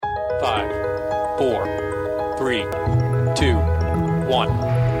5, 4, 3, 2, 1.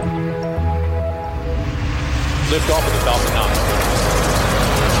 Lift off of the Falcon 9.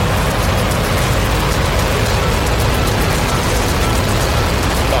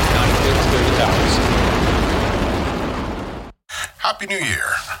 Falcon 9 clear the towers. Happy New Year.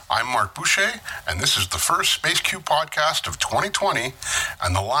 I'm Mark Boucher, and this is the first Space Q podcast of 2020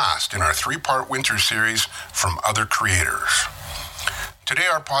 and the last in our three-part winter series from other creators. Today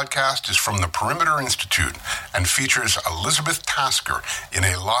our podcast is from the Perimeter Institute and features Elizabeth Tasker in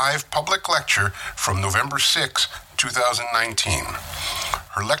a live public lecture from November 6, 2019.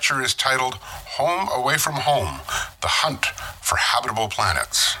 Her lecture is titled Home Away from Home, The Hunt for Habitable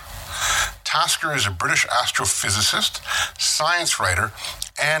Planets. Tasker is a British astrophysicist, science writer,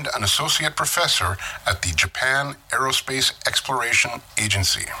 and an associate professor at the Japan Aerospace Exploration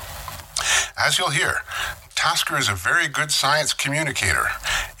Agency. As you'll hear, Tasker is a very good science communicator.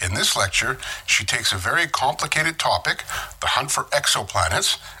 In this lecture, she takes a very complicated topic, the hunt for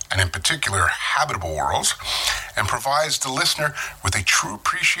exoplanets, and in particular habitable worlds, and provides the listener with a true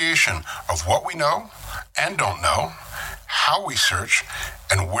appreciation of what we know and don't know, how we search,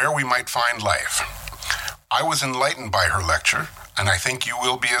 and where we might find life. I was enlightened by her lecture, and I think you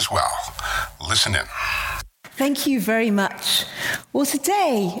will be as well. Listen in. Thank you very much. Well,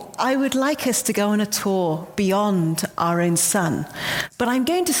 today I would like us to go on a tour beyond our own sun, but I'm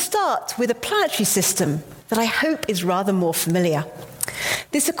going to start with a planetary system that I hope is rather more familiar.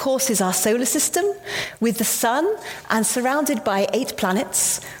 This, of course, is our solar system, with the sun and surrounded by 8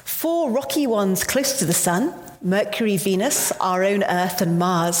 planets, 4 rocky ones close to the sun, Mercury, Venus, our own Earth and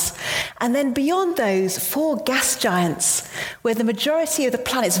Mars, and then beyond those 4 gas giants, where the majority of the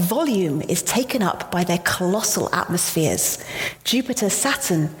planet's volume is taken up by their colossal atmospheres, Jupiter,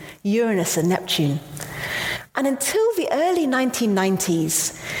 Saturn, Uranus and Neptune. And until the early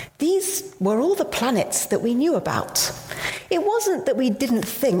 1990s, these were all the planets that we knew about. It wasn't that we didn't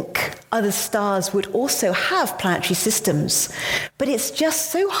think other stars would also have planetary systems, but it's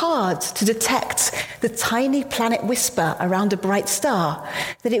just so hard to detect the tiny planet whisper around a bright star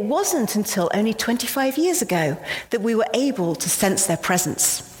that it wasn't until only 25 years ago that we were able to sense their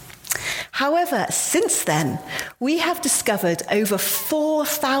presence. However, since then, we have discovered over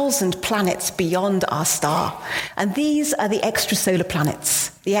 4,000 planets beyond our star, and these are the extrasolar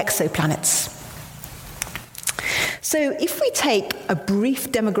planets, the exoplanets. So if we take a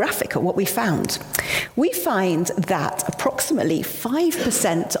brief demographic at what we find that approximately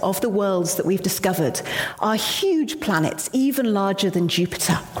 5% of the worlds that we've discovered are huge planets, even larger than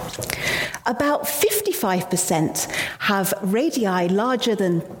Jupiter. About 55% have radii larger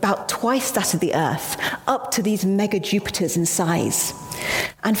than about twice that of the Earth, up to these mega Jupiters in size.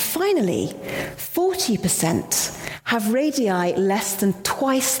 And finally, 40% have radii less than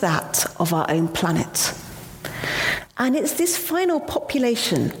twice that of our own planet. And it's this final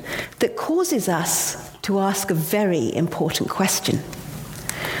population that causes us to ask a very important question.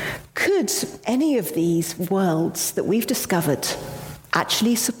 Could any of these worlds that we've discovered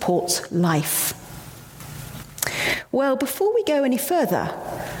actually support life? Well, before we go any further,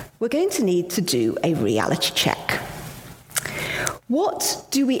 we're going to need to do a reality check. What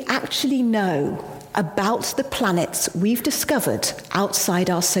do we actually know about the planets we've discovered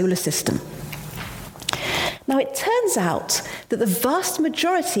outside our solar system? Now, it turns out that the vast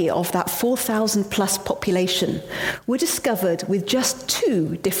majority of that 4,000 plus population were discovered with just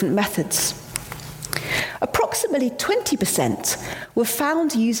 2 different methods. Approximately 20% were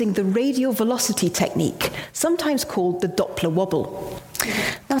found using the radial velocity technique, sometimes called the Doppler wobble.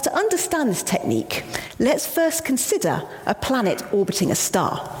 Now, to understand this technique, let's first consider a planet orbiting a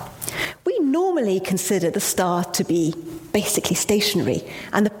star. We normally consider the star to be basically stationary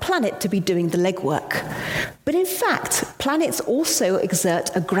and the planet to be doing the legwork. But in fact, planets also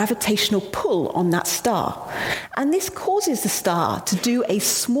exert a gravitational pull on that star. And this causes the star to do a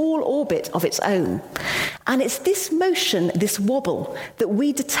small orbit of its own. And it's this motion, this wobble, that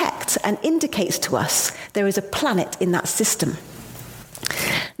we detect and indicates to us there is a planet in that system.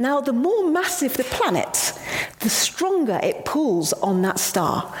 Now, the more massive the planet, the stronger it pulls on that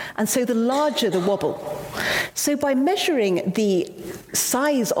star, and so the larger the wobble. So by measuring the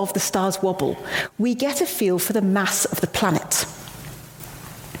size of the star's wobble, we get a feel for the mass of the planet.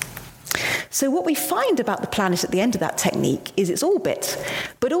 So what we find about the planet at the end of that technique is its orbit,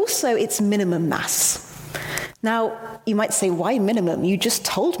 but also its minimum mass. Now, you might say, why minimum? You just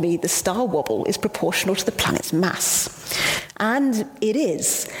told me the star wobble is proportional to the planet's mass. And it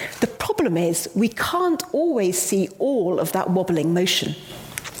is. The problem is we can't always see all of that wobbling motion.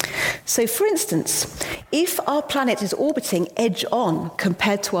 So for instance, if our planet is orbiting edge-on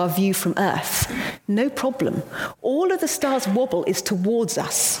compared to our view from Earth, no problem. All of the star's wobble is towards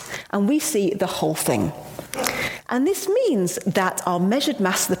us, and we see the whole thing. And this means that our measured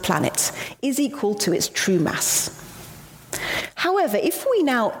mass of the planet is equal to its true mass. However, if we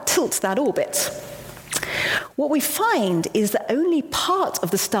now tilt that orbit, what we find is that only part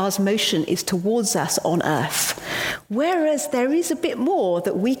of the star's motion is towards us on Earth, whereas there is a bit more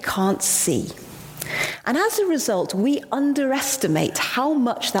that we can't see. And as a result, we underestimate how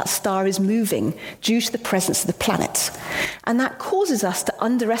much that star is moving due to the presence of the planet. And that causes us to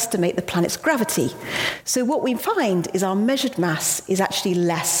underestimate the planet's gravity. So what we find is our measured mass is actually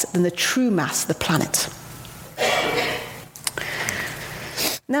less than the true mass of the planet.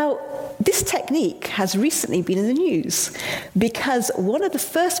 Now, this technique has recently been in the news because one of the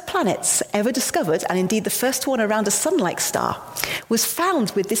first planets ever discovered, and indeed the first one around a sun-like star, was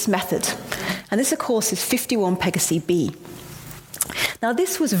found with this method. And this, of course, is 51 Pegasi b. Now,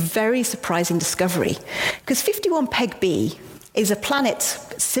 this was a very surprising discovery because 51 Peg b is a planet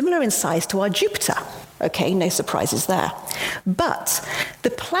similar in size to our Jupiter. Okay, no surprises there. But the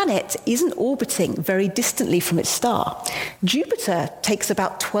planet isn't orbiting very distantly from its star. Jupiter takes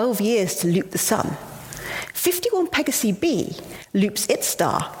about 12 years to loop the sun. 51 Pegasi b loops its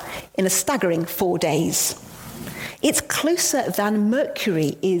star in a staggering 4 days. It's closer than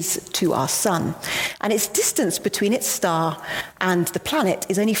Mercury is to our sun, and its distance between its star and the planet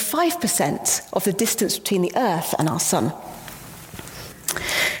is only 5% of the distance between the Earth and our sun.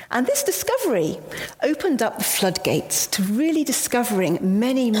 And this discovery opened up the floodgates to really discovering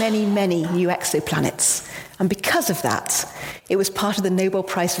many, many, many new exoplanets. And because of that, it was part of the Nobel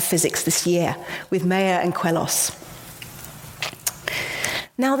Prize for Physics this year with Meyer and Queloz.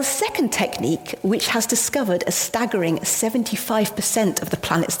 Now, the second technique, which has discovered a staggering 75% of the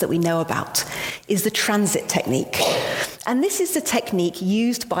planets that we know about, is the transit technique. And this is the technique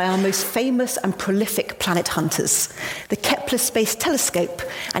used by our most famous and prolific planet hunters, the Kepler Space Telescope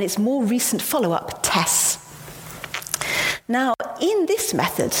and its more recent follow-up, TESS. Now, in this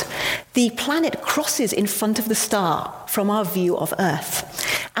method, the planet crosses in front of the star from our view of Earth.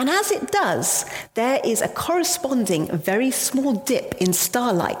 And as it does, there is a corresponding very small dip in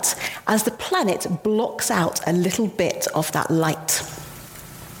starlight as the planet blocks out a little bit of that light.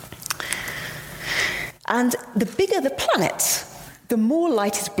 And the bigger the planet, the more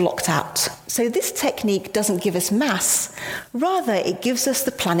light is blocked out. So this technique doesn't give us mass, rather it gives us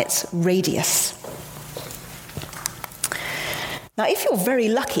the planet's radius. Now, if you're very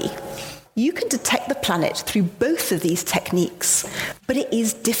lucky, you can detect the planet through both of these techniques, but it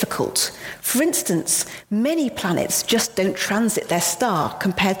is difficult. For instance, many planets just don't transit their star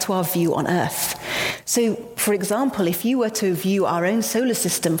compared to our view on Earth. So, for example, if you were to view our own solar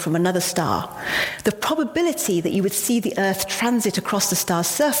system from another star, the probability that you would see the Earth transit across the star's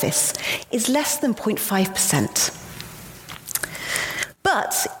surface is less than 0.5%.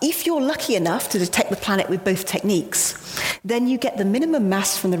 But if you're lucky enough to detect the planet with both techniques, then you get the minimum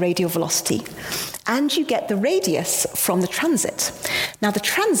mass from the radial velocity, and you get the radius from the transit. Now, the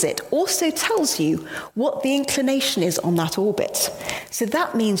transit also tells you what the inclination is on that orbit. So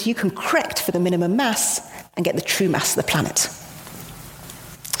that means you can correct for the minimum mass and get the true mass of the planet.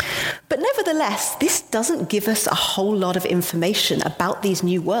 But nevertheless, this doesn't give us a whole lot of information about these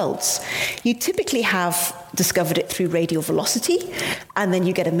new worlds. You typically have discovered it through radial velocity, and then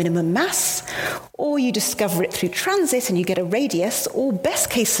you get a minimum mass, or you discover it through transit and you get a radius, or best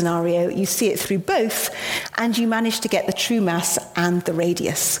case scenario, you see it through both, and you manage to get the true mass and the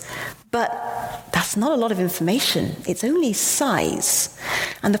radius. But that's not a lot of information. It's only size.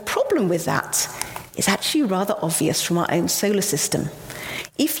 And the problem with that is actually rather obvious from our own solar system.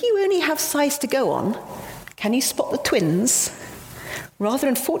 If you only have size to go on, can you spot the twins? Rather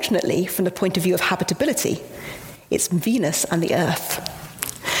unfortunately, from the point of view of habitability, it's Venus and the Earth.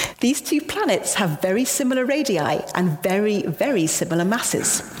 These two planets have very similar radii and very, very similar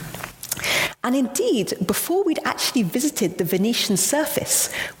masses. And indeed, before we'd actually visited the Venetian surface,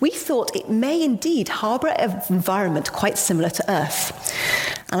 we thought it may indeed harbour an environment quite similar to Earth.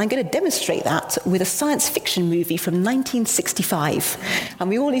 And I'm going to demonstrate that with a science fiction movie from 1965. And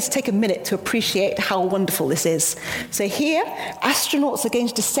we all need to take a minute to appreciate how wonderful this is. So here, astronauts are going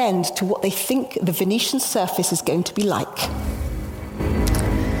to descend to what they think the Venetian surface is going to be like.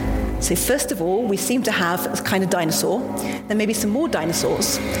 So first of all, we seem to have a kind of dinosaur, then maybe some more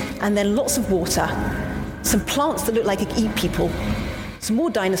dinosaurs, and then lots of water, some plants that look like people, some more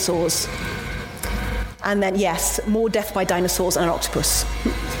dinosaurs, and then, yes, more death by dinosaurs and an octopus.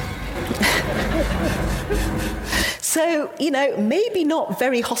 So, maybe not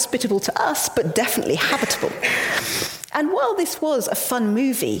very hospitable to us, but definitely habitable. And while this was a fun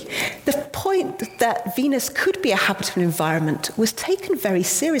movie, the point that Venus could be a habitable environment was taken very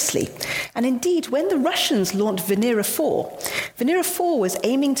seriously. And indeed, when the Russians launched Venera 4, Venera 4 was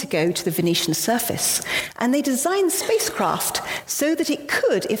aiming to go to the Venetian surface. And they designed spacecraft so that it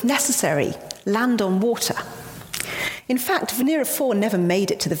could, if necessary, land on water. In fact, Venera 4 never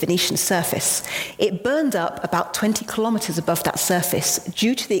made it to the Venetian surface. It burned up about 20 kilometers above that surface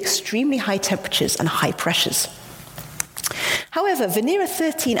due to the extremely high temperatures and high pressures. However, Venera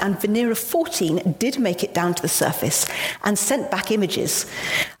 13 and Venera 14 did make it down to the surface and sent back images.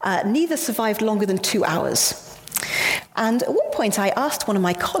 Neither survived longer than 2 hours. And at one point, I asked one of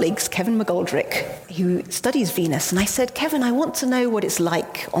my colleagues, Kevin McGoldrick, who studies Venus, and I said, Kevin, I want to know what it's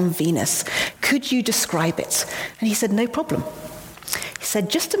like on Venus. Could you describe it? And he said, no problem. He said,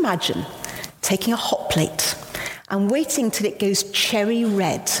 just imagine taking a hot plate and waiting till it goes cherry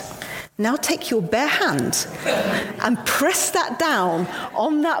red. Now take your bare hand and press that down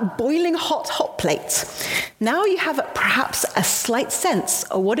on that boiling hot plate. Now you have perhaps a slight sense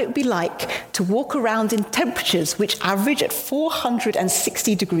of what it would be like to walk around in temperatures which average at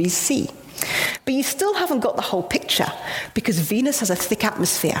 460 degrees C. But you still haven't got the whole picture because Venus has a thick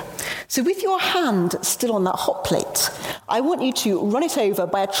atmosphere. So with your hand still on that hot plate, I want you to run it over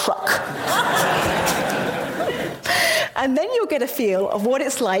by a truck. And then you'll get a feel of what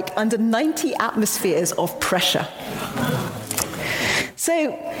it's like under 90 atmospheres of pressure.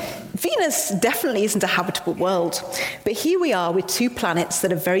 So Venus definitely isn't a habitable world, but here we are with two planets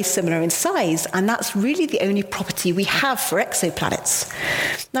that are very similar in size, and that's really the only property we have for exoplanets.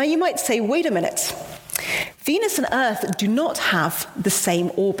 Now you might say, wait a minute. Venus and Earth do not have the same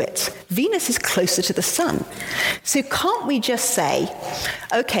orbit. Venus is closer to the sun. So can't we just say,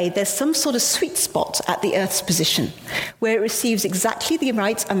 okay, there's some sort of sweet spot at the Earth's position where it receives exactly the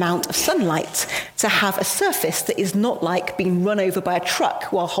right amount of sunlight to have a surface that is not like being run over by a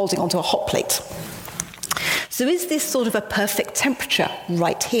truck while holding onto a hot plate? So is this sort of a perfect temperature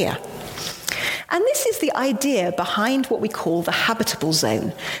right here? And this is the idea behind what we call the habitable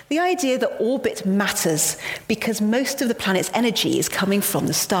zone, the idea that orbit matters because most of the planet's energy is coming from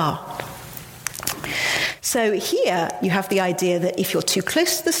the star. So here you have the idea that if you're too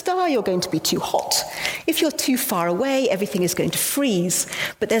close to the star, you're going to be too hot. If you're too far away, everything is going to freeze.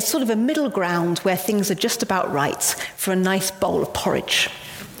 But there's sort of a middle ground where things are just about right for a nice bowl of porridge.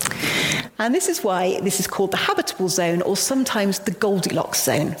 And this is why this is called the habitable zone, or sometimes the Goldilocks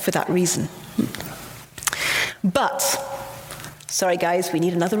zone for that reason. But, sorry guys, we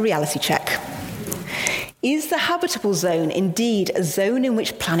need another reality check. Is the habitable zone indeed a zone in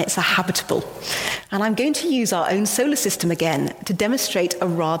which planets are habitable? And I'm going to use our own solar system again to demonstrate a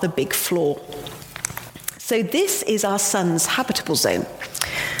rather big flaw. So this is our sun's habitable zone.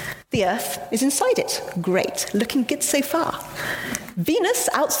 The Earth is inside it. Great, looking good so far. Venus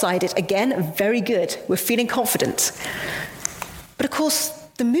outside it, again, very good. We're feeling confident. But of course,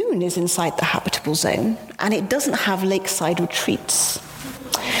 the moon is inside the habitable zone, and it doesn't have lakeside retreats.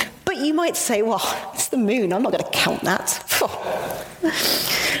 But you might say, well, it's the moon, I'm not going to count that.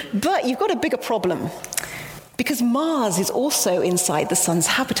 But you've got a bigger problem, because Mars is also inside the sun's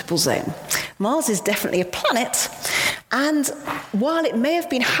habitable zone. Mars is definitely a planet, and while it may have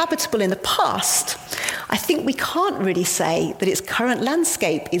been habitable in the past, I think we can't really say that its current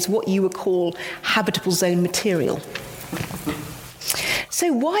landscape is what you would call habitable zone material.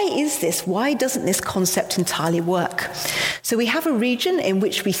 So why is this? Why doesn't this concept entirely work? So we have a region in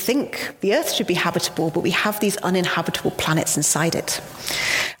which we think the Earth should be habitable, but we have these uninhabitable planets inside it.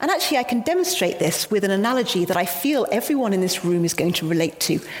 And actually, I can demonstrate this with an analogy that I feel everyone in this room is going to relate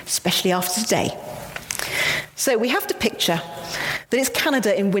to, especially after today. So we have to picture that it's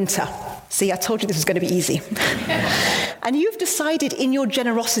Canada in winter. See, I told you this was going to be easy. And you've decided in your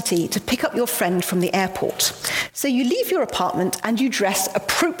generosity to pick up your friend from the airport. So you leave your apartment and you dress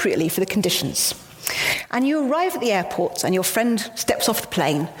appropriately for the conditions. And you arrive at the airport and your friend steps off the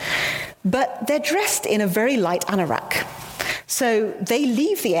plane, but they're dressed in a very light anorak. So they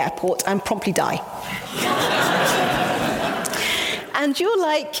leave the airport and promptly die. And you're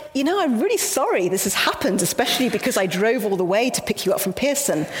like, I'm really sorry this has happened, especially because I drove all the way to pick you up from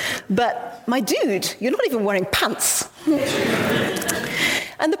Pearson. But my dude, you're not even wearing pants.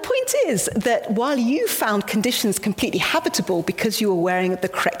 And the point is that while you found conditions completely habitable because you were wearing the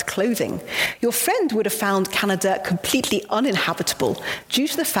correct clothing, your friend would have found Canada completely uninhabitable due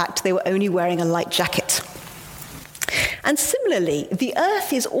to the fact they were only wearing a light jacket. And similarly, the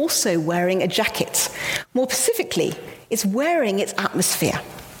Earth is also wearing a jacket. More specifically, it's wearing its atmosphere.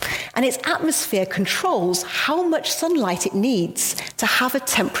 and its atmosphere controls how much sunlight it needs to have a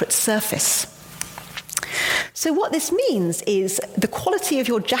temperate surface. So what this means is the quality of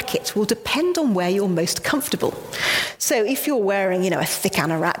your jacket will depend on where you're most comfortable. So if you're wearing, a thick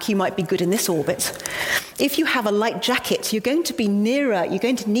anorak, you might be good in this orbit. If you have a light jacket, you're going to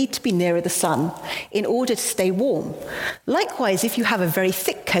need to be nearer the sun in order to stay warm. Likewise, if you have a very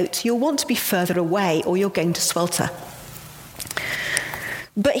thick coat, you'll want to be further away or you're going to swelter.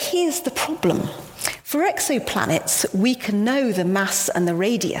 But here's the problem. For exoplanets, we can know the mass and the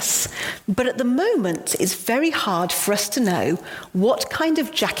radius, but at the moment it's very hard for us to know what kind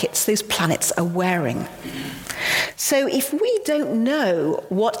of jackets those planets are wearing. So if we don't know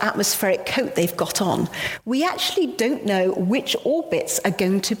what atmospheric coat they've got on, we actually don't know which orbits are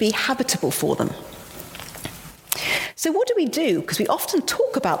going to be habitable for them. So what do we do? Because we often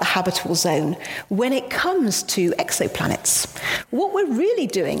talk about the habitable zone when it comes to exoplanets. What we're really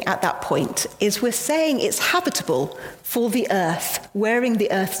doing at that point is we're saying it's habitable for the Earth, wearing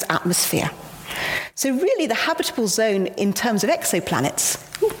the Earth's atmosphere. So really the habitable zone in terms of exoplanets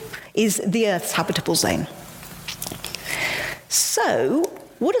is the Earth's habitable zone. So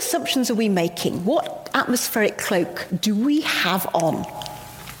what assumptions are we making? What atmospheric cloak do we have on?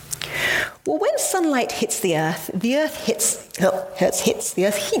 Well, when sunlight hits the Earth heats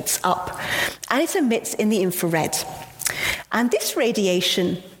up and it emits in the infrared. And this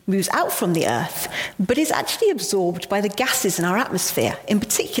radiation moves out from the Earth, but is actually absorbed by the gases in our atmosphere, in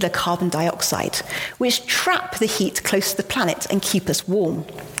particular carbon dioxide, which trap the heat close to the planet and keep us warm.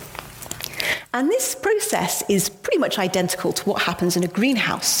 And this process is pretty much identical to what happens in a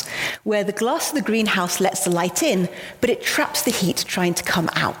greenhouse, where the glass of the greenhouse lets the light in, but it traps the heat trying to come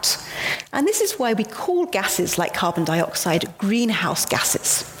out. And this is why we call gases like carbon dioxide greenhouse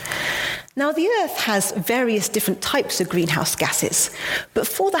gases. Now, the Earth has various different types of greenhouse gases, but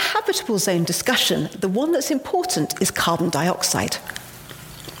for the habitable zone discussion, the one that's important is carbon dioxide.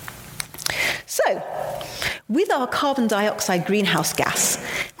 So, with our carbon dioxide greenhouse gas,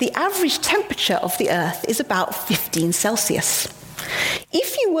 the average temperature of the Earth is about 15 Celsius.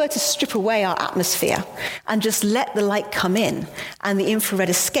 If you were to strip away our atmosphere and just let the light come in and the infrared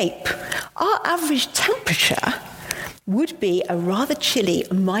escape, our average temperature would be a rather chilly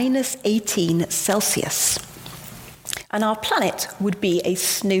minus 18 Celsius. And our planet would be a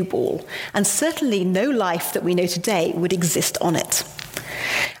snowball, and certainly no life that we know today would exist on it.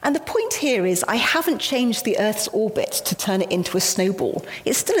 And the point here is I haven't changed the Earth's orbit to turn it into a snowball.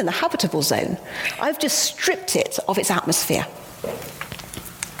 It's still in the habitable zone. I've just stripped it of its atmosphere.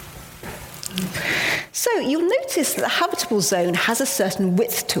 So you'll notice that the habitable zone has a certain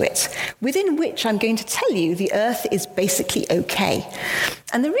width to it, within which I'm going to tell you the Earth is basically okay.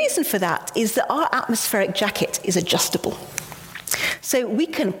 And the reason for that is that our atmospheric jacket is adjustable. So we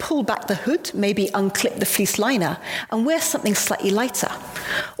can pull back the hood, maybe unclip the fleece liner, and wear something slightly lighter.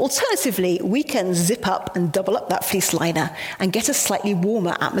 Alternatively, we can zip up and double up that fleece liner and get a slightly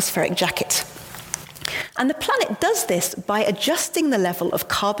warmer atmospheric jacket. And the planet does this by adjusting the level of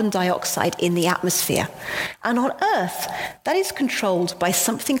carbon dioxide in the atmosphere. And on Earth, that is controlled by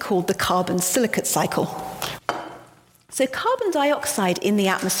something called the carbon silicate cycle. So carbon dioxide in the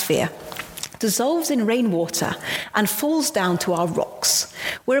atmosphere dissolves in rainwater and falls down to our rocks,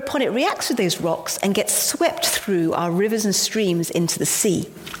 whereupon it reacts with those rocks and gets swept through our rivers and streams into the sea.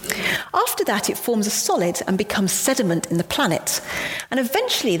 After that, it forms a solid and becomes sediment in the planet, and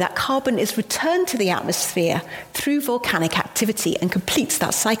eventually that carbon is returned to the atmosphere through volcanic activity and completes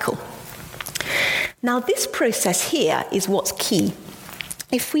that cycle. Now, this process here is what's key.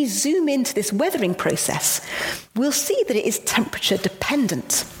 If we zoom into this weathering process, we'll see that it is temperature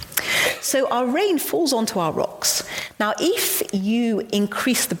dependent. So our rain falls onto our rocks. Now, if you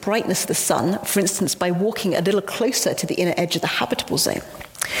increase the brightness of the sun, for instance, by walking a little closer to the inner edge of the habitable zone,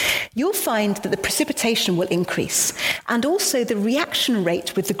 you'll find that the precipitation will increase, and also the reaction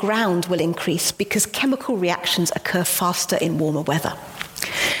rate with the ground will increase because chemical reactions occur faster in warmer weather.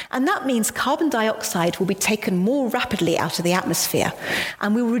 And that means carbon dioxide will be taken more rapidly out of the atmosphere,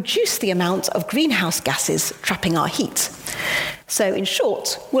 and will reduce the amount of greenhouse gases trapping our heat. So in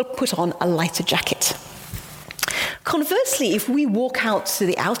short, we'll put on a lighter jacket. Conversely, if we walk out to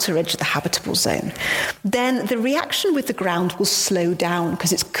the outer edge of the habitable zone, then the reaction with the ground will slow down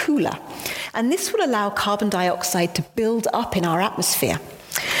because it's cooler. And this will allow carbon dioxide to build up in our atmosphere.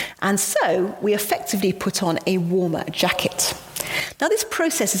 And so we effectively put on a warmer jacket. Now, this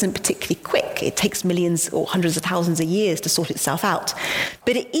process isn't particularly quick. It takes millions or hundreds of thousands of years to sort itself out.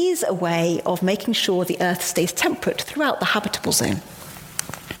 But it is a way of making sure the Earth stays temperate throughout the habitable zone.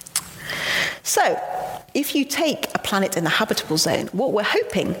 So, if you take a planet in the habitable zone, what we're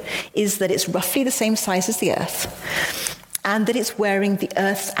hoping is that it's roughly the same size as the Earth, and that it's wearing the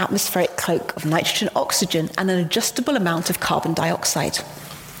Earth's atmospheric cloak of nitrogen, oxygen, and an adjustable amount of carbon dioxide.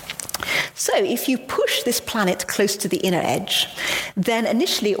 So if you push this planet close to the inner edge, then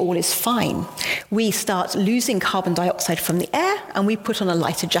initially all is fine. We start losing carbon dioxide from the air, and we put on a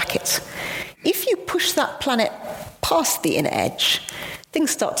lighter jacket. If you push that planet past the inner edge,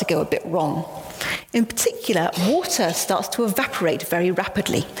 things start to go a bit wrong. In particular, water starts to evaporate very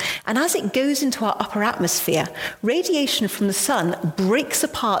rapidly, and as it goes into our upper atmosphere, radiation from the sun breaks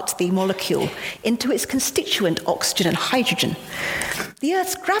apart the molecule into its constituent oxygen and hydrogen. The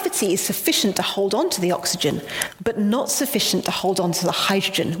Earth's gravity is sufficient to hold on to the oxygen, but not sufficient to hold on to the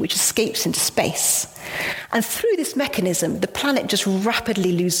hydrogen, which escapes into space. And through this mechanism, the planet just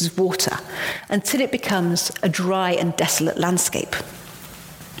rapidly loses water until it becomes a dry and desolate landscape.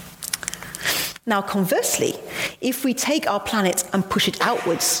 Now, conversely, if we take our planet and push it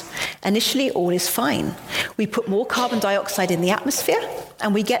outwards, initially all is fine. We put more carbon dioxide in the atmosphere,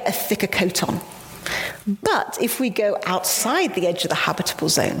 and we get a thicker coat on. But if we go outside the edge of the habitable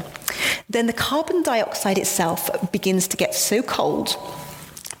zone, then the carbon dioxide itself begins to get so cold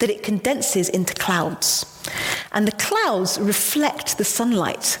that it condenses into clouds. And the clouds reflect the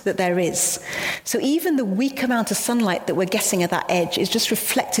sunlight that there is. So even the weak amount of sunlight that we're getting at that edge is just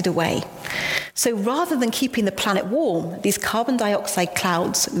reflected away. So rather than keeping the planet warm, these carbon dioxide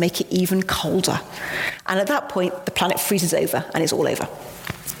clouds make it even colder. And at that point, the planet freezes over and it's all over.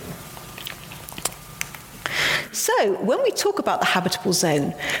 So, when we talk about the habitable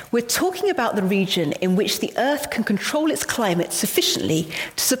zone, we're talking about the region in which the Earth can control its climate sufficiently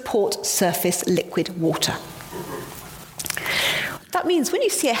to support surface liquid water. That means when you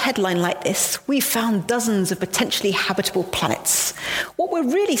see a headline like this, we've found dozens of potentially habitable planets. What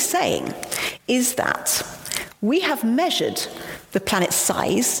we're really saying is that we have measured the planet's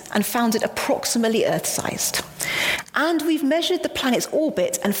size and found it approximately Earth-sized. And we've measured the planet's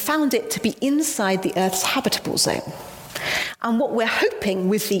orbit and found it to be inside the Earth's habitable zone. And what we're hoping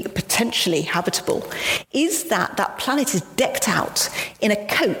with the potentially habitable is that that planet is decked out in a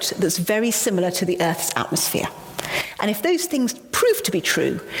coat that's very similar to the Earth's atmosphere. And if those things prove to be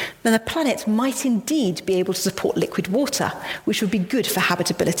true, then the planet might indeed be able to support liquid water, which would be good for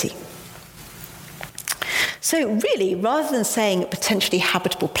habitability. So really, rather than saying potentially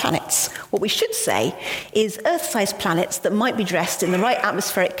habitable planets, what we should say is Earth-sized planets that might be dressed in the right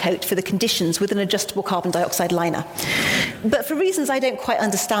atmospheric coat for the conditions with an adjustable carbon dioxide liner. But for reasons I don't quite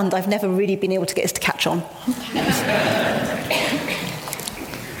understand, I've never really been able to get this to catch on.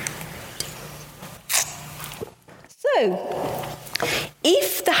 So,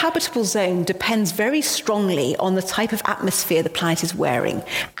 if the habitable zone depends very strongly on the type of atmosphere the planet is wearing,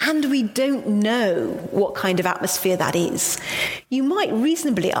 and we don't know what kind of atmosphere that is, you might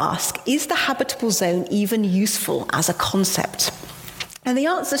reasonably ask, is the habitable zone even useful as a concept? And the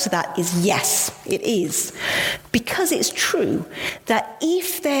answer to that is yes, it is. Because it's true that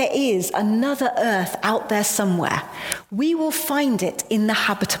if there is another Earth out there somewhere, we will find it in the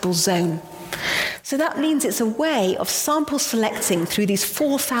habitable zone. So that means it's a way of sample selecting through these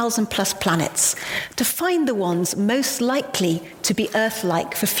 4,000 plus planets to find the ones most likely to be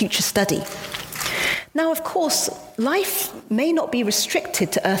Earth-like for future study. Now, of course, life may not be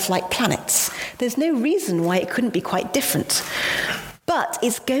restricted to Earth-like planets. There's no reason why it couldn't be quite different. But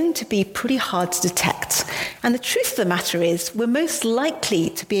it's going to be pretty hard to detect. And the truth of the matter is, we're most likely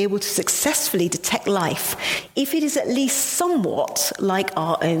to be able to successfully detect life if it is at least somewhat like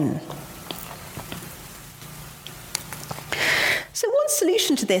our own. So one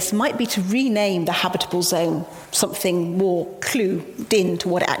solution to this might be to rename the habitable zone something more clued in to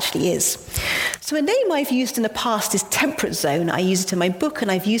what it actually is. So a name I've used in the past is temperate zone. I use it in my book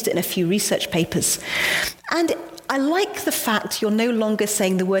and I've used it in a few research papers. And I like the fact you're no longer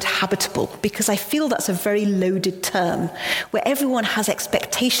saying the word habitable, because I feel that's a very loaded term where everyone has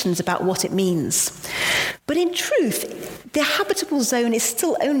expectations about what it means. But in truth, the habitable zone is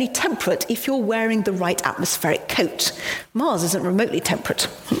still only temperate if you're wearing the right atmospheric coat. Mars isn't remotely temperate.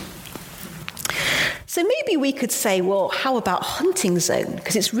 So maybe we could say, well, how about hunting zone?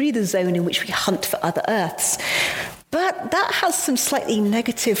 Because it's really the zone in which we hunt for other Earths. But that has some slightly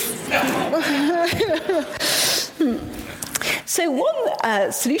negative... So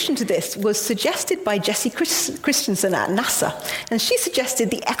one solution to this was suggested by Jessie Christensen at NASA, and she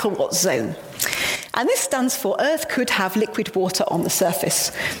suggested the Ecclewatts zone. And this stands for Earth could have liquid water on the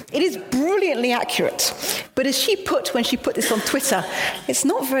surface. It is brilliantly accurate, but as she put when she put this on Twitter, it's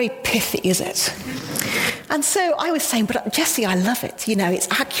not very pithy, is it? And so I was saying, but Jessie, I love it. You know, it's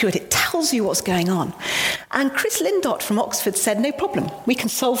accurate. It tells you what's going on. And Chris Lindott from Oxford said, no problem. We can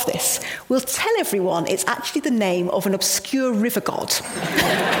solve this. We'll tell everyone it's actually the name of an obscure river god.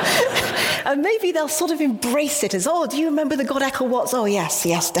 And maybe they'll sort of embrace it as, oh, do you remember the god Ecclewatts? Oh,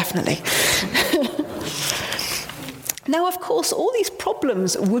 yes, definitely. Now, of course, all these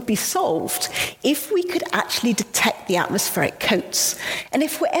problems would be solved if we could actually detect the atmospheric coats. And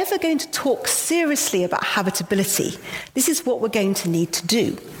if we're ever going to talk seriously about habitability, this is what we're going to need to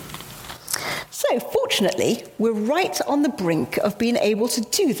do. So, fortunately, we're right on the brink of being able to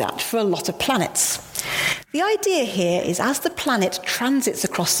do that for a lot of planets. The idea here is as the planet transits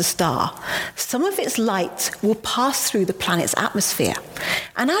across the star, some of its light will pass through the planet's atmosphere.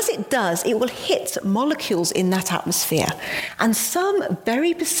 And as it does, it will hit molecules in that atmosphere, and some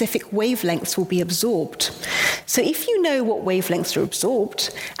very specific wavelengths will be absorbed. So if you know what wavelengths are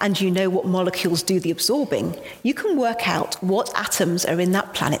absorbed, and you know what molecules do the absorbing, you can work out what atoms are in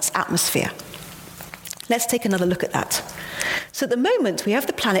that planet's atmosphere. Let's take another look at that. So at the moment, we have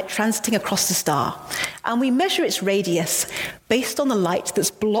the planet transiting across the star, and we measure its radius based on the light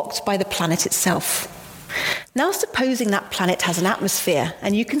that's blocked by the planet itself. Now, supposing that planet has an atmosphere,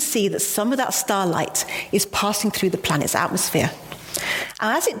 and you can see that some of that starlight is passing through the planet's atmosphere.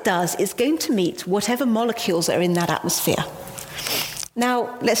 And as it does, it's going to meet whatever molecules are in that atmosphere.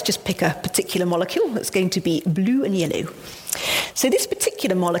 Now, let's just pick a particular molecule that's going to be blue and yellow. So this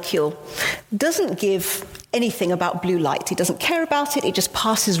particular molecule doesn't give anything about blue light. It doesn't care about it. It just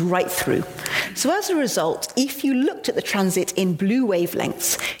passes right through. So as a result, if you looked at the transit in blue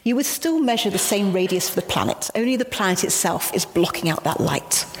wavelengths, you would still measure the same radius for the planet. Only the planet itself is blocking out that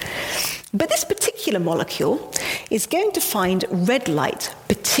light. But this particular molecule is going to find red light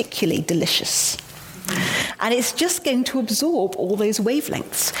particularly delicious. And it's just going to absorb all those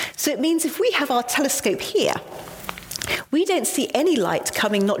wavelengths. So it means if we have our telescope here, we don't see any light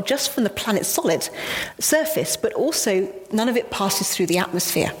coming not just from the planet's solid surface, but also none of it passes through the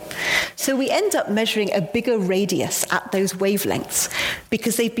atmosphere. So we end up measuring a bigger radius at those wavelengths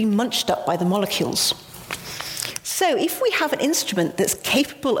because they've been munched up by the molecules. So if we have an instrument that's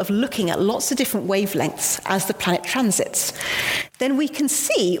capable of looking at lots of different wavelengths as the planet transits, then we can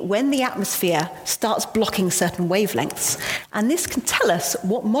see when the atmosphere starts blocking certain wavelengths. And this can tell us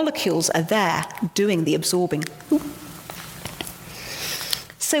what molecules are there doing the absorbing.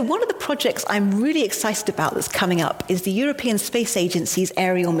 So one of the projects I'm really excited about that's coming up is the European Space Agency's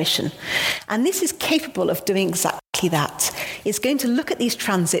Ariel mission. And this is capable of doing exactly that. It's going to look at these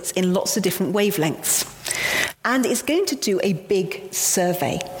transits in lots of different wavelengths. And it's going to do a big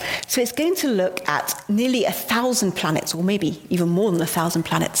survey. So it's going to look at nearly 1,000 planets, or maybe even more than 1,000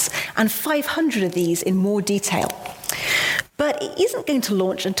 planets, and 500 of these in more detail. But it isn't going to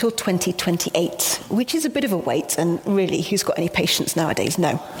launch until 2028, which is a bit of a wait, and really, who's got any patience nowadays?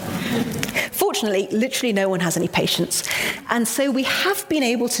 No. Fortunately, literally no one has any patience. And so we have been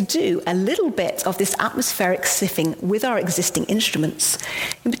able to do a little bit of this atmospheric sniffing with our existing instruments,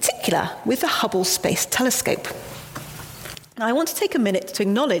 in particular with the Hubble Space Telescope. Now, I want to take a minute to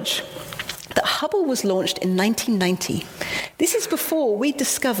acknowledge that Hubble was launched in 1990. This is before we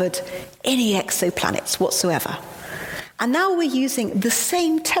discovered any exoplanets whatsoever. And now we're using the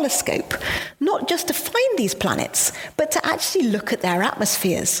same telescope, not just to find these planets, but to actually look at their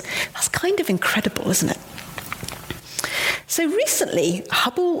atmospheres. That's kind of incredible, isn't it? So recently,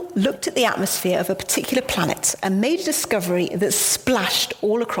 Hubble looked at the atmosphere of a particular planet and made a discovery that splashed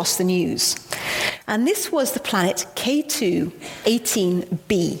all across the news. And this was the planet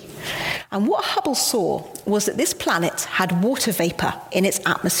K2-18b. And what Hubble saw was that this planet had water vapor in its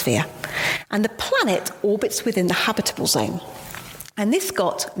atmosphere, and the planet orbits within the habitable zone. And this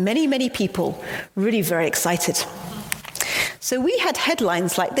got many, many people really very excited. So we had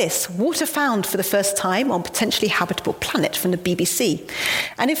headlines like this: water found for the first time on potentially habitable planet, from the BBC.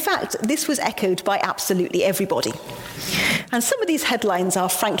 And in fact, this was echoed by absolutely everybody. And some of these headlines are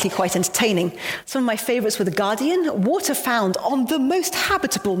frankly quite entertaining. Some of my favorites were The Guardian: water found on the most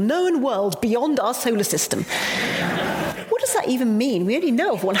habitable known world beyond our solar system. What does that even mean? We only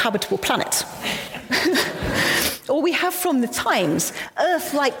know of one habitable planet. Or we have from The Times: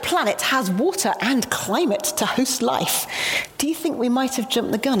 Earth-like planet has water and climate to host life. Do you think we might have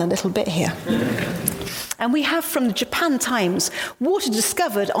jumped the gun a little bit here? And we have from the Japan Times: water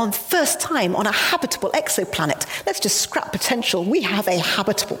discovered on first time on a habitable exoplanet. Let's just scrap potential. We have a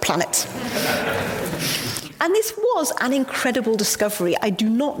habitable planet. And this was an incredible discovery. I do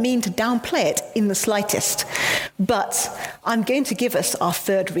not mean to downplay it in the slightest. But I'm going to give us our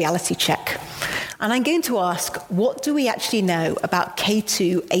third reality check. And I'm going to ask, what do we actually know about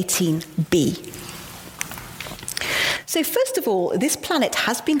K2-18b? So first of all, this planet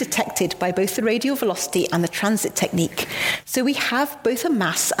has been detected by both the radial velocity and the transit technique. So we have both a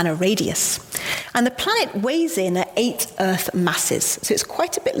mass and a radius. And the planet weighs in at 8 Earth masses, so it's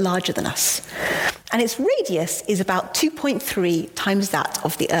quite a bit larger than us. And its radius is about 2.3 times that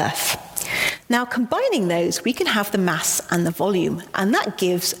of the Earth. Now, combining those, we can have the mass and the volume, and that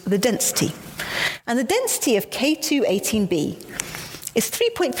gives the density. And the density of K2-18b is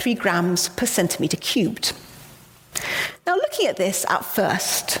 3.3 grams per centimetre cubed. Now, looking at this at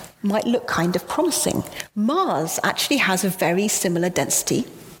first might look kind of promising. Mars actually has a very similar density,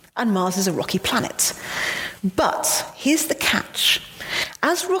 and Mars is a rocky planet. But here's the catch.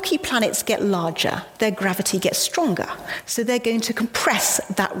 As rocky planets get larger, their gravity gets stronger, so they're going to compress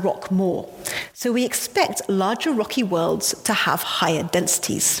that rock more. So we expect larger rocky worlds to have higher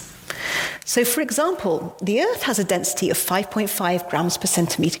densities. So, for example, the Earth has a density of 5.5 grams per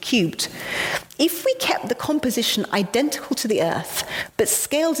centimetre cubed. If we kept the composition identical to the Earth, but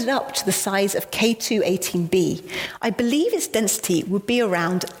scaled it up to the size of K2-18b, I believe its density would be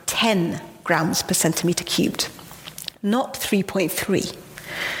around 10 grams per centimetre cubed, not 3.3.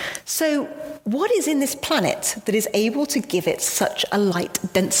 So, what is in this planet that is able to give it such a light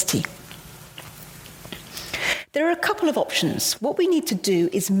density? There are a couple of options. What we need to do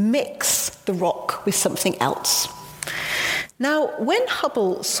is mix the rock with something else. Now, when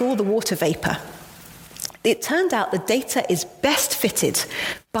Hubble saw the water vapor, it turned out the data is best fitted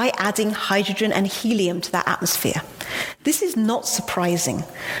by adding hydrogen and helium to that atmosphere. This is not surprising.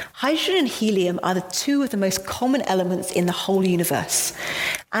 Hydrogen and helium are the two of the most common elements in the whole universe.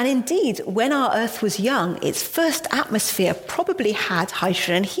 And indeed, when our Earth was young, its first atmosphere probably had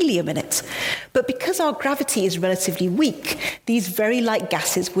hydrogen and helium in it. But because our gravity is relatively weak, these very light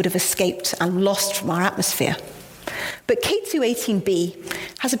gases would have escaped and lost from our atmosphere. But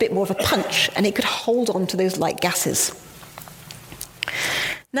K2-18b has a bit more of a punch, and it could hold on to those light gases.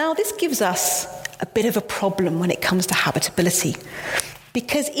 Now, this gives us a bit of a problem when it comes to habitability.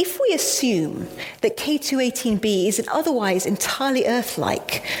 Because if we assume that K2-18b is otherwise entirely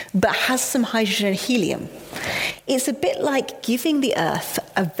Earth-like, but has some hydrogen and helium, it's a bit like giving the Earth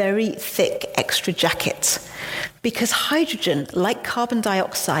a very thick extra jacket. Because hydrogen, like carbon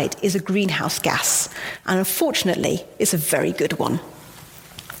dioxide, is a greenhouse gas, and unfortunately, it's a very good one.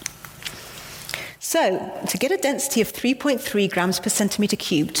 So, to get a density of 3.3 grams per centimetre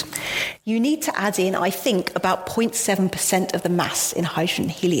cubed, you need to add in, I think, about 0.7% of the mass in hydrogen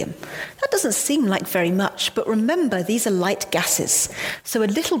and helium. That doesn't seem like very much, but remember, these are light gases, so a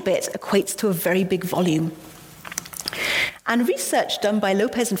little bit equates to a very big volume. And research done by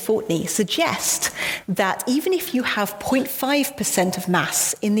Lopez and Fortney suggests that even if you have 0.5% of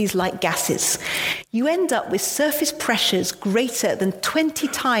mass in these light gases, you end up with surface pressures greater than 20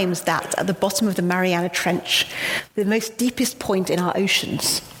 times that at the bottom of the Mariana Trench, the most deepest point in our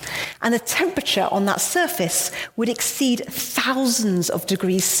oceans. And the temperature on that surface would exceed thousands of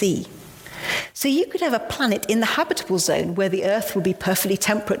degrees C. So you could have a planet in the habitable zone where the Earth will be perfectly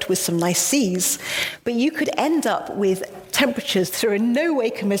temperate with some nice seas, but you could end up with temperatures that are in no way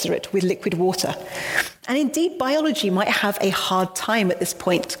commensurate with liquid water. And indeed, biology might have a hard time at this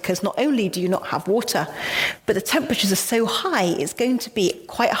point, because not only do you not have water, but the temperatures are so high, it's going to be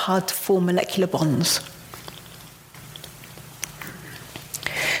quite hard to form molecular bonds.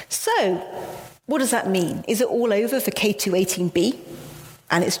 So, what does that mean? Is it all over for K2-18b?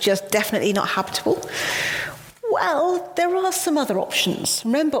 And it's just definitely not habitable? Well, there are some other options.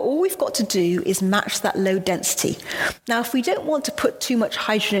 Remember, all we've got to do is match that low density. Now, if we don't want to put too much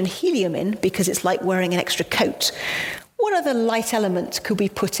hydrogen and helium in, because it's like wearing an extra coat, what other light element could we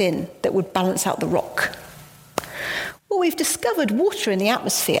put in that would balance out the rock? Well, we've discovered water in the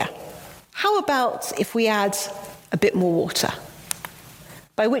atmosphere. How about if we add a bit more water?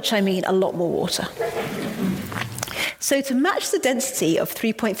 By which I mean a lot more water. So to match the density of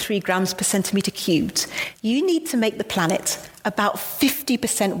 3.3 grams per centimetre cubed, you need to make the planet about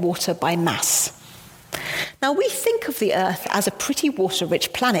 50% water by mass. Now, we think of the Earth as a pretty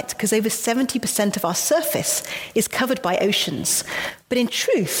water-rich planet because over 70% of our surface is covered by oceans. But in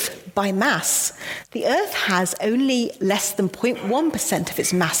truth, by mass, the Earth has only less than 0.1% of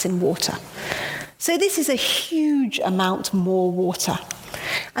its mass in water. So this is a huge amount more water.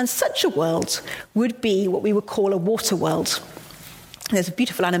 And such a world would be what we would call a water world. There's a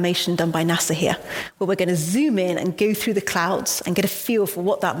beautiful animation done by NASA here, where we're going to zoom in and go through the clouds and get a feel for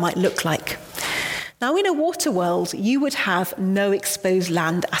what that might look like. Now, in a water world, you would have no exposed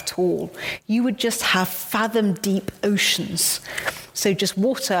land at all. You would just have fathom-deep oceans. So just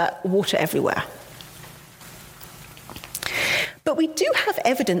water everywhere. But But we do have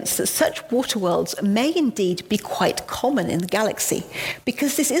evidence that such water worlds may indeed be quite common in the galaxy,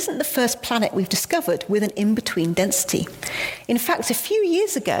 because this isn't the first planet we've discovered with an in-between density. In fact, a few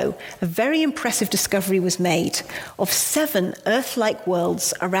years ago, a very impressive discovery was made of 7 Earth-like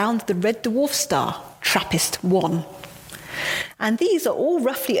worlds around the red dwarf star, TRAPPIST-1. And these are all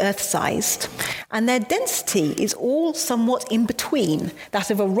roughly Earth-sized, and their density is all somewhat in between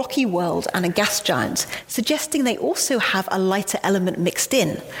that of a rocky world and a gas giant, suggesting they also have a lighter element mixed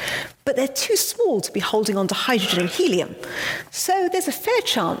in. But they're too small to be holding on to hydrogen and helium, so there's a fair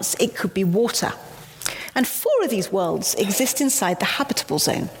chance it could be water. And 4 of these worlds exist inside the habitable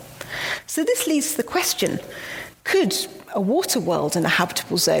zone. So this leads to the question, could a water world in the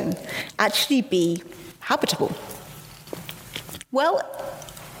habitable zone actually be habitable? Well,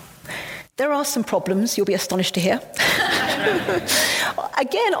 there are some problems, you'll be astonished to hear.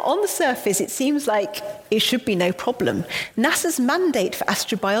 Again, on the surface, it seems like it should be no problem. NASA's mandate for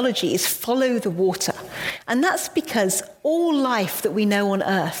astrobiology is follow the water. And that's because all life that we know on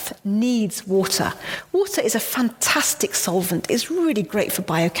Earth needs water. Water is a fantastic solvent. It's really great for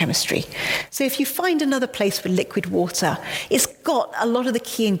biochemistry. So if you find another place with liquid water, it's got a lot of the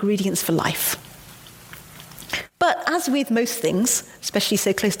key ingredients for life. But as with most things, especially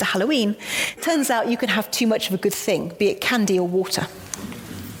so close to Halloween, turns out you can have too much of a good thing, be it candy or water.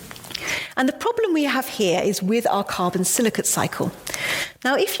 And the problem we have here is with our carbon silicate cycle.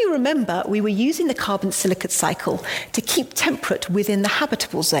 Now, if you remember, we were using the carbon silicate cycle to keep temperate within the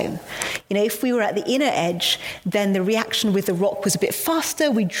habitable zone. You know, if we were at the inner edge, then the reaction with the rock was a bit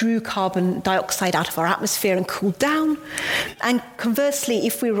faster. We drew carbon dioxide out of our atmosphere and cooled down. And conversely,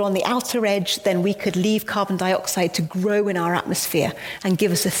 if we were on the outer edge, then we could leave carbon dioxide to grow in our atmosphere and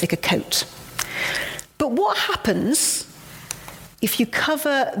give us a thicker coat. But what happens if you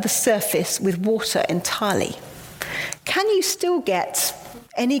cover the surface with water entirely? Can you still get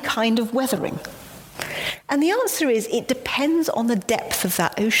any kind of weathering? And the answer is it depends on the depth of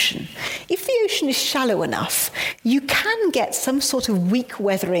that ocean. If the ocean is shallow enough, you can get some sort of weak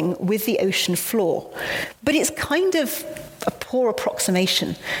weathering with the ocean floor, but it's kind of a poor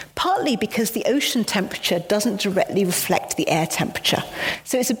approximation, partly because the ocean temperature doesn't directly reflect the air temperature.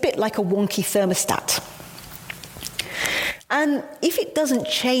 So it's a bit like a wonky thermostat. And if it doesn't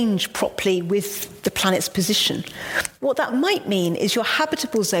change properly with the planet's position, what that might mean is your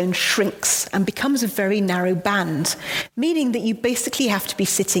habitable zone shrinks and becomes a very narrow band, meaning that you basically have to be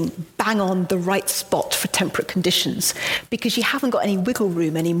sitting bang on the right spot for temperate conditions, because you haven't got any wiggle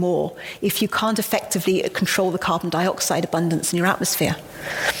room anymore if you can't effectively control the carbon dioxide abundance in your atmosphere.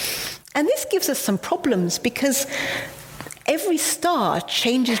 And this gives us some problems because every star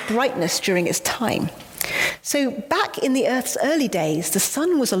changes brightness during its time. So back in the Earth's early days, the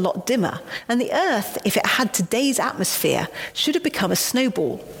sun was a lot dimmer, and the Earth, if it had today's atmosphere, should have become a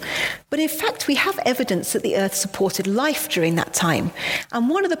snowball. But in fact, we have evidence that the Earth supported life during that time, and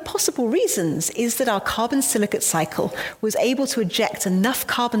one of the possible reasons is that our carbon silicate cycle was able to eject enough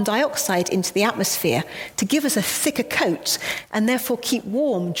carbon dioxide into the atmosphere to give us a thicker coat, and therefore keep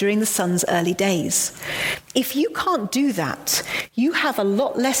warm during the sun's early days. If you can't do that, you have a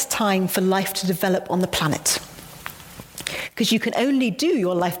lot less time for life to develop on the planet, because you can only do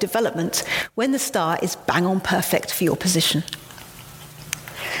your life development when the star is bang on perfect for your position.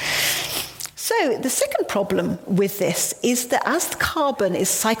 So the second problem with this is that as the carbon is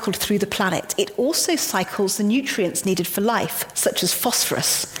cycled through the planet, it also cycles the nutrients needed for life, such as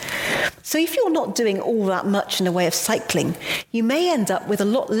phosphorus. So if you're not doing all that much in the way of cycling, you may end up with a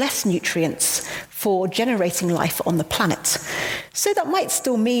lot less nutrients for generating life on the planet. So that might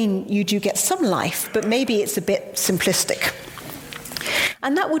still mean you do get some life, but maybe it's a bit simplistic.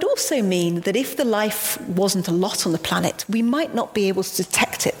 And that would also mean that if the life wasn't a lot on the planet, we might not be able to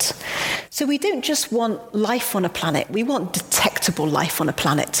detect it. So we don't just want life on a planet, we want detectable life on a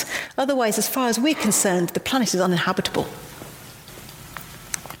planet. Otherwise, as far as we're concerned, the planet is uninhabitable.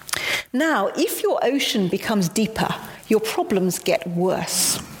 Now, if your ocean becomes deeper, your problems get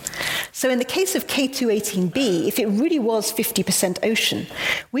worse. So in the case of K218b, if it really was 50% ocean,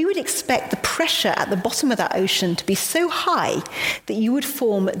 we would expect the pressure at the bottom of that ocean to be so high that you would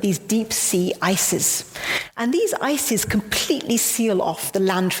form these deep sea ices. And these ices completely seal off the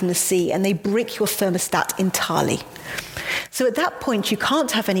land from the sea, and they break your thermostat entirely. So at that point, you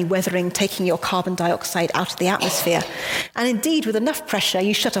can't have any weathering taking your carbon dioxide out of the atmosphere. And indeed, with enough pressure,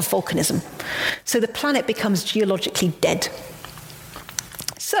 you shut off volcanism. So the planet becomes geologically dead.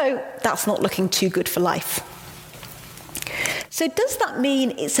 So that's not looking too good for life. So does that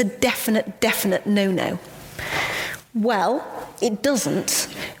mean it's a definite no-no? Well, it doesn't,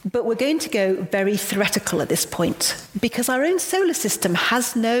 But we're going to go very theoretical at this point, because our own solar system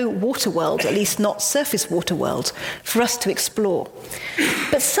has no water world, at least not surface water world, for us to explore.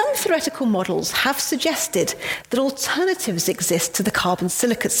 But some theoretical models have suggested that alternatives exist to the carbon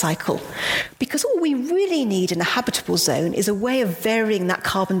silicate cycle, because all we really need in a habitable zone is a way of varying that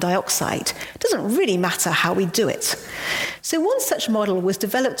carbon dioxide. It doesn't really matter how we do it. So one such model was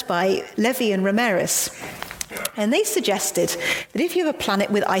developed by Levy and Ramirez. And they suggested that if you have a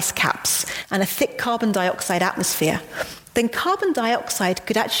planet with ice caps and a thick carbon dioxide atmosphere, then carbon dioxide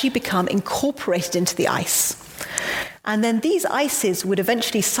could actually become incorporated into the ice. And then these ices would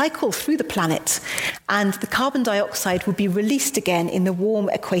eventually cycle through the planet, and the carbon dioxide would be released again in the warm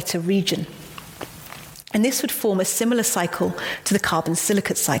equator region. And this would form a similar cycle to the carbon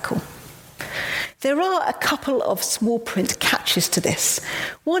silicate cycle. There are a couple of small print catches to this.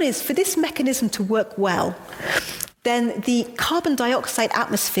 One is, for this mechanism to work well, then the carbon dioxide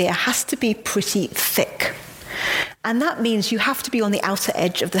atmosphere has to be pretty thick. And that means you have to be on the outer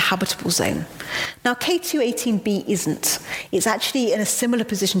edge of the habitable zone. Now, K2-18b isn't. It's actually in a similar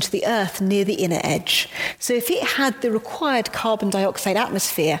position to the Earth, near the inner edge. So if it had the required carbon dioxide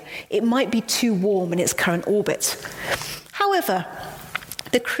atmosphere, it might be too warm in its current orbit. However,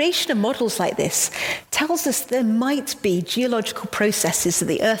 the creation of models like this tells us there might be geological processes that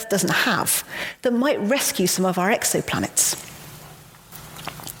the Earth doesn't have that might rescue some of our exoplanets.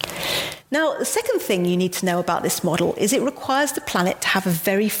 Now, the second thing you need to know about this model is it requires the planet to have a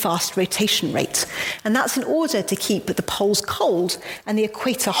very fast rotation rate, and that's in order to keep the poles cold and the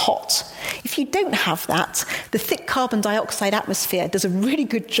equator hot. If you don't have that, the thick carbon dioxide atmosphere does a really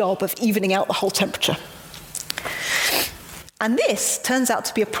good job of evening out the whole temperature. And this turns out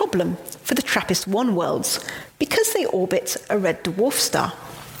to be a problem for the TRAPPIST-1 worlds because they orbit a red dwarf star.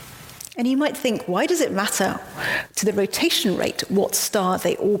 And you might think, why does it matter to the rotation rate what star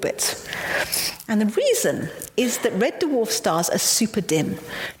they orbit? And the reason is that red dwarf stars are super dim.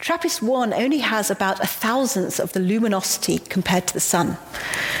 TRAPPIST-1 only has about 1,000th of the luminosity compared to the Sun.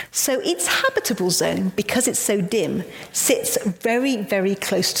 So its habitable zone, because it's so dim, sits very, very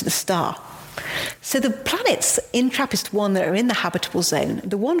close to the star. So the planets in TRAPPIST-1 that are in the habitable zone,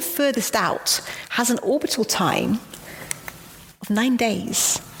 the one furthest out, has an orbital time of 9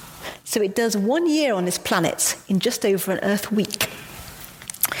 days. So it does 1 year on this planet in just over an Earth week.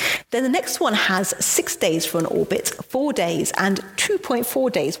 Then the next one has 6 days for an orbit, 4 days, and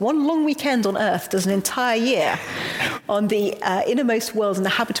 2.4 days. One long weekend on Earth does an entire year on the innermost world in the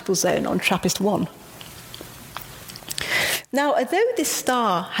habitable zone on TRAPPIST-1. Now, although this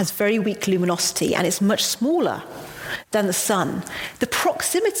star has very weak luminosity and it's much smaller than the Sun, the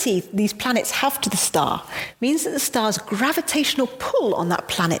proximity these planets have to the star means that the star's gravitational pull on that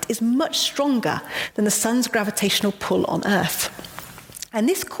planet is much stronger than the Sun's gravitational pull on Earth. And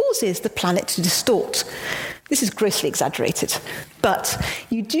this causes the planet to distort. This is grossly exaggerated, but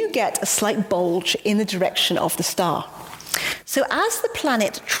you do get a slight bulge in the direction of the star. So as the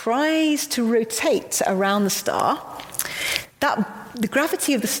planet tries to rotate around the star, the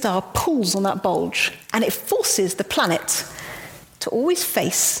gravity of the star pulls on that bulge, and it forces the planet to always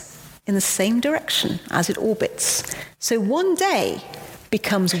face in the same direction as it orbits. So 1 day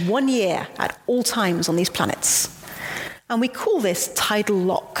becomes 1 year at all times on these planets. And we call this tidal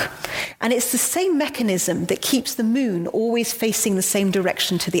lock. And it's the same mechanism that keeps the moon always facing the same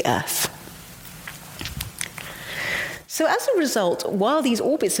direction to the Earth. So as a result, while these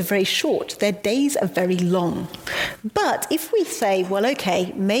orbits are very short, their days are very long. But if we say, well,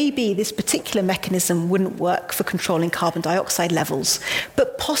 okay, maybe this particular mechanism wouldn't work for controlling carbon dioxide levels,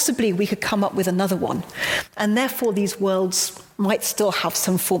 but possibly we could come up with another one, and therefore these worlds might still have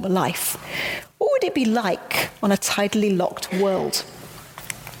some form of life. What would it be like on a tidally locked world?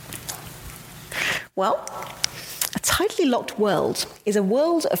 Well, a tidally locked world is a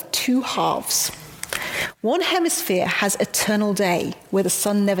world of two halves. One hemisphere has eternal day, where the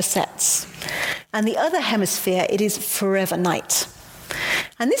sun never sets. And the other hemisphere, it is forever night.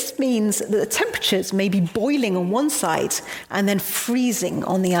 And this means that the temperatures may be boiling on one side and then freezing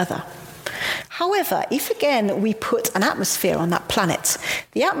on the other. However, if again we put an atmosphere on that planet,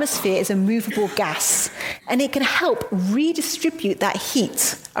 the atmosphere is a movable gas, and it can help redistribute that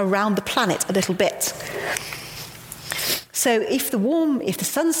heat around the planet a little bit. So if the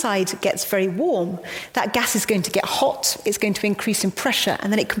sun side gets very warm, that gas is going to get hot, it's going to increase in pressure,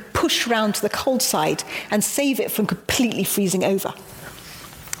 and then it can push around to the cold side and save it from completely freezing over.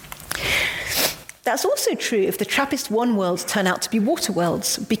 That's also true if the TRAPPIST-1 worlds turn out to be water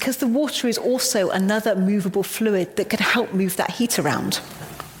worlds, because the water is also another movable fluid that can help move that heat around.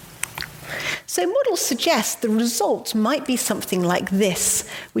 So models suggest the result might be something like this,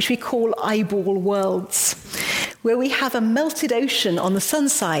 which we call eyeball worlds, where we have a melted ocean on the sun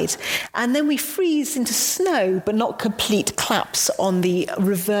side, and then we freeze into snow, but not complete collapse on the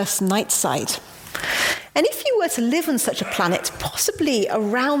reverse night side. And if you were to live on such a planet, possibly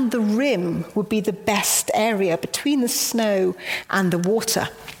around the rim would be the best area between the snow and the water.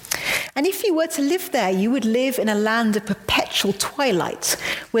 And if you were to live there, you would live in a land of perpetual twilight,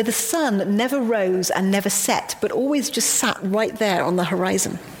 where the sun never rose and never set, but always just sat right there on the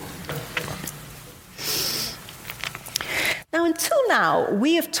horizon. Now, until now,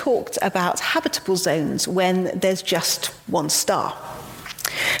 we have talked about habitable zones when there's just one star.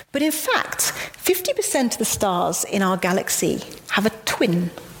 But in fact, 50% of the stars in our galaxy have a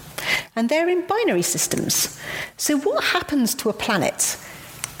twin, and they're in binary systems. So what happens to a planet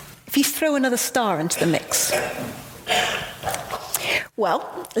if you throw another star into the mix?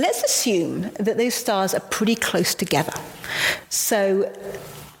 Well, let's assume that those stars are pretty close together. So,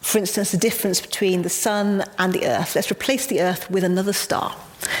 for instance, the difference between the sun and the Earth. Let's replace the Earth with another star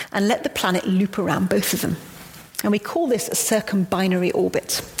and let the planet loop around both of them. And we call this a circumbinary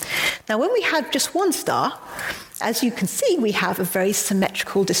orbit. Now, when we have just one star, as you can see, we have a very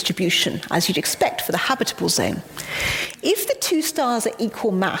symmetrical distribution, as you'd expect for the habitable zone. If the two stars are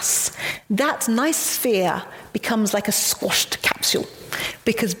equal mass, that nice sphere becomes like a squashed capsule,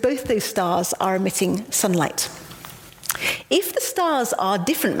 because both those stars are emitting sunlight. If the stars are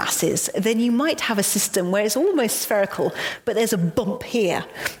different masses, then you might have a system where it's almost spherical, but there's a bump here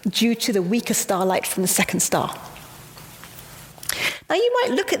due to the weaker starlight from the second star. Now, you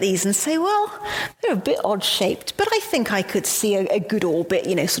might look at these and say, well, they're a bit odd-shaped, but I think I could see a good orbit,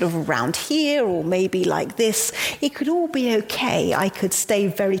 sort of around here, or maybe like this. It could all be okay. I could stay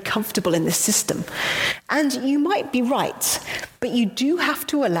very comfortable in this system. And you might be right, but you do have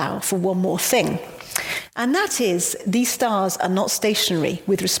to allow for one more thing. And that is, these stars are not stationary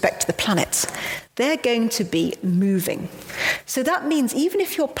with respect to the planets. They're going to be moving. So that means even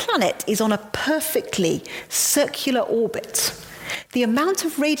if your planet is on a perfectly circular orbit, the amount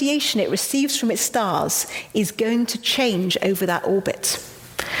of radiation it receives from its stars is going to change over that orbit.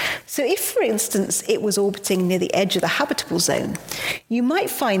 So if, for instance, it was orbiting near the edge of the habitable zone, you might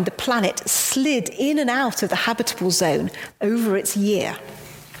find the planet slid in and out of the habitable zone over its year,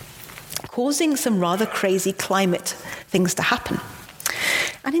 causing some rather crazy climate things to happen.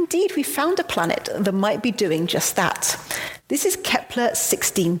 And indeed, we found a planet that might be doing just that. This is Kepler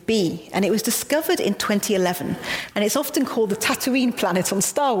 16b, and it was discovered in 2011, and it's often called the Tatooine planet on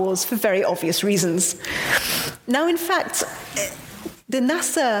Star Wars for very obvious reasons. Now, in fact, the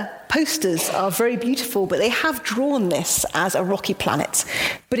NASA posters are very beautiful, but they have drawn this as a rocky planet,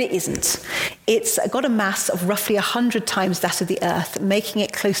 but it isn't. It's got a mass of roughly 100 times that of the Earth, making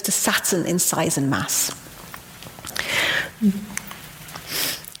it close to Saturn in size and mass.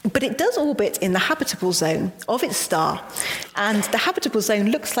 But it does orbit in the habitable zone of its star, and the habitable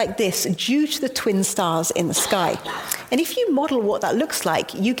zone looks like this due to the twin stars in the sky. And if you model what that looks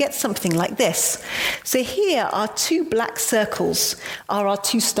like, you get something like this. So here are two black circles are our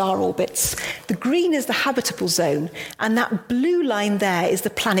two star orbits. The green is the habitable zone, and that blue line there is the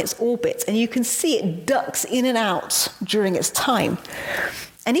planet's orbit, and you can see it ducks in and out during its time.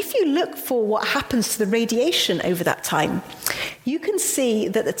 And if you look for what happens to the radiation over that time, you can see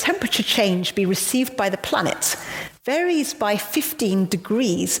that the temperature change be received by the planet varies by 15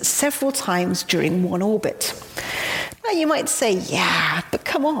 degrees several times during one orbit. Now you might say, yeah, but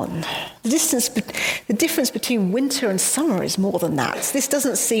come on. The difference between winter and summer is more than that. This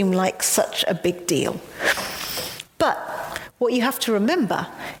doesn't seem like such a big deal. But what you have to remember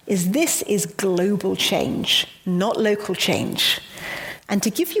is this is global change, not local change. And to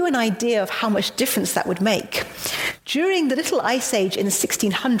give you an idea of how much difference that would make, during the Little Ice Age in the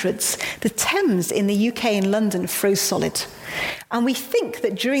 1600s, the Thames in the UK and London froze solid. And we think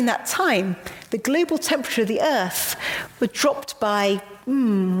that during that time, the global temperature of the Earth was dropped by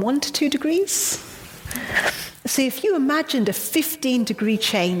 1 to 2 degrees. So if you imagined a 15-degree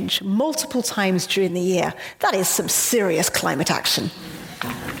change multiple times during the year, that is some serious climate action.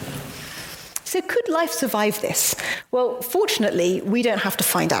 So could life survive this? Well, fortunately, we don't have to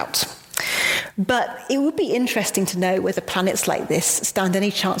find out. But it would be interesting to know whether planets like this stand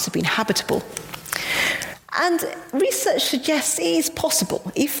any chance of being habitable. And research suggests it is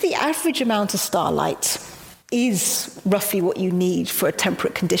possible. If the average amount of starlight is roughly what you need for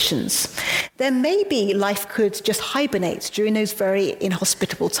temperate conditions, then maybe life could just hibernate during those very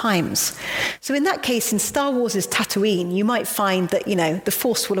inhospitable times. So in that case, in Star Wars' Tatooine, you might find that, the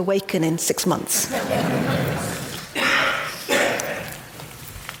Force will awaken in 6 months.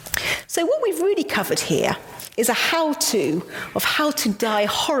 So what we've really covered here is a how-to of how to die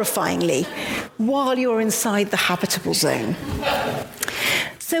horrifyingly while you're inside the habitable zone.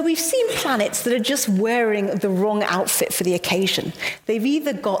 So we've seen planets that are just wearing the wrong outfit for the occasion. They've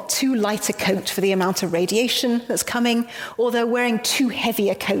either got too light a coat for the amount of radiation that's coming, or they're wearing too heavy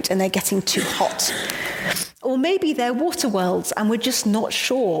a coat and they're getting too hot. Or maybe they're water worlds and we're just not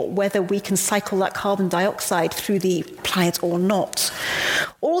sure whether we can cycle that carbon dioxide through the planet or not.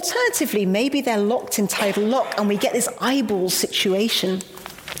 Or alternatively, maybe they're locked in tidal lock and we get this eyeball situation.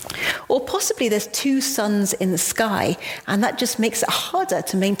 Or possibly there's two suns in the sky, and that just makes it harder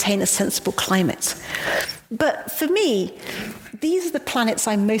to maintain a sensible climate. But for me, these are the planets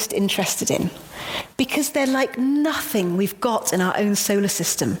I'm most interested in, because they're like nothing we've got in our own solar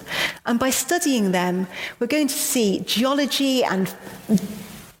system. And by studying them, we're going to see geology and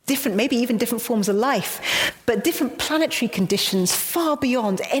different, maybe even different forms of life, but different planetary conditions far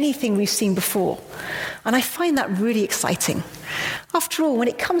beyond anything we've seen before. And I find that really exciting. After all, when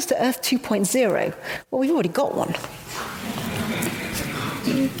it comes to Earth 2.0, well, we've already got one.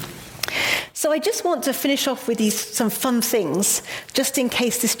 So I just want to finish off with some fun things, just in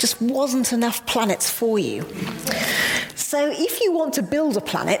case this just wasn't enough planets for you. So if you want to build a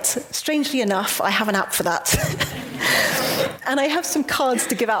planet, strangely enough, I have an app for that. And I have some cards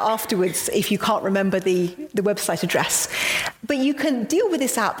to give out afterwards if you can't remember the website address. But you can deal with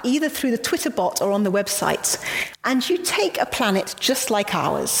this app either through the Twitter bot or on the website. And you take a planet just like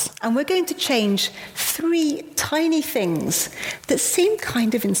ours, and we're going to change 3 tiny things that seem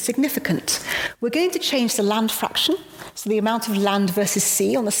kind of insignificant. We're going to change the land fraction, so the amount of land versus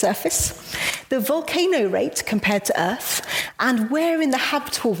sea on the surface, the volcano rate compared to Earth, and where in the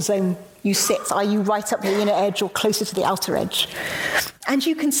habitable zone you sit. Are you right up the inner edge or closer to the outer edge? And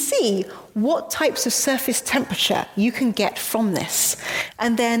you can see what types of surface temperature you can get from this.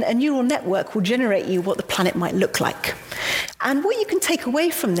 And then a neural network will generate you what the planet might look like. And what you can take away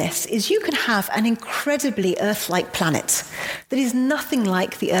from this is you can have an incredibly Earth-like planet that is nothing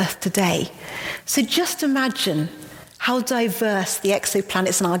like the Earth today. So just imagine how diverse the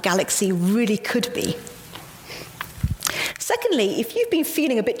exoplanets in our galaxy really could be. Secondly, if you've been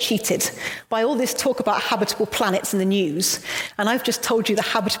feeling a bit cheated by all this talk about habitable planets in the news, and I've just told you the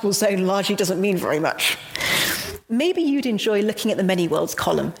habitable zone largely doesn't mean very much, maybe you'd enjoy looking at the Many Worlds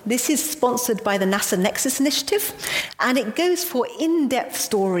column. This is sponsored by the NASA Nexus Initiative, and it goes for in-depth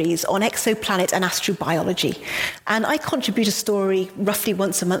stories on exoplanet and astrobiology. And I contribute a story roughly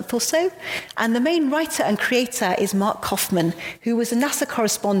once a month or so, and the main writer and creator is Mark Kaufman, who was a NASA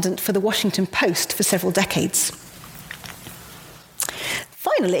correspondent for the Washington Post for several decades.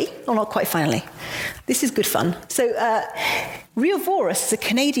 Finally, or not quite finally, this is good fun. So Ria Voris is a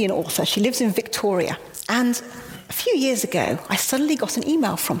Canadian author. She lives in Victoria. And a few years ago, I suddenly got an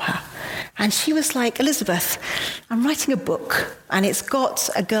email from her. And she was like, Elizabeth, I'm writing a book, and it's got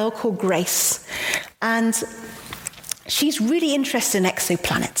a girl called Grace. And she's really interested in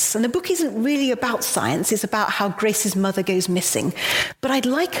exoplanets. And the book isn't really about science. It's about how Grace's mother goes missing. But I'd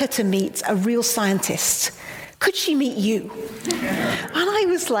like her to meet a real scientist. Could she meet you? And I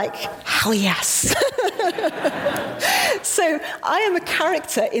was like, hell yes. So I am a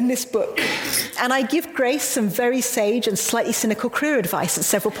character in this book, and I give Grace some very sage and slightly cynical career advice at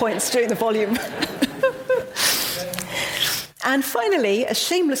several points during the volume. And finally, a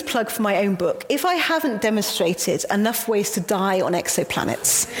shameless plug for my own book. If I haven't demonstrated enough ways to die on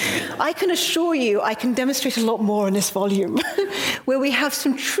exoplanets, I can assure you I can demonstrate a lot more in this volume, where we have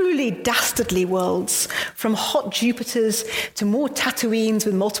some truly dastardly worlds, from hot Jupiters to more Tatooines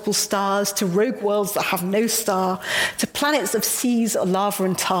with multiple stars, to rogue worlds that have no star, to planets of seas, lava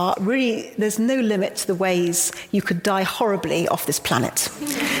and tar. Really, there's no limit to the ways you could die horribly off this planet.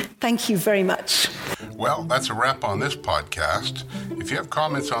 Thank you very much. Well, that's a wrap on this podcast. If you have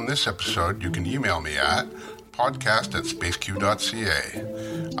comments on this episode, you can email me at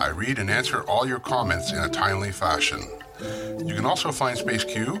podcast@spaceq.ca. I read and answer all your comments in a timely fashion. You can also find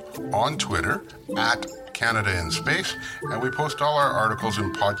SpaceQ on Twitter at Canada in Space, and we post all our articles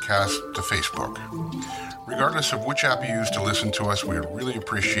and podcasts to Facebook. Regardless of which app you use to listen to us, we would really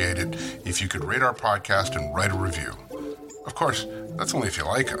appreciate it if you could rate our podcast and write a review. Of course, that's only if you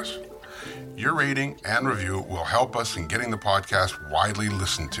like us. Your rating and review will help us in getting the podcast widely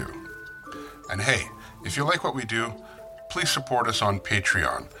listened to. And hey, if you like what we do, please support us on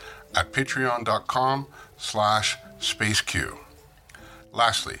Patreon at patreon.com/spaceq.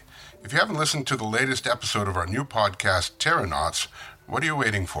 Lastly, if you haven't listened to the latest episode of our new podcast, Terranauts, what are you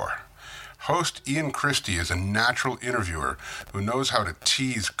waiting for? Host Ian Christie is a natural interviewer who knows how to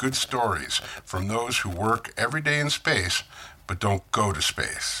tease good stories from those who work every day in space but don't go to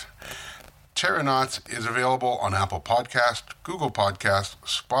space. Terranauts is available on Apple Podcast, Google Podcast,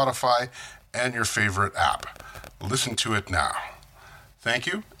 Spotify, and your favorite app. Listen to it now. Thank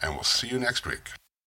you, and we'll see you next week.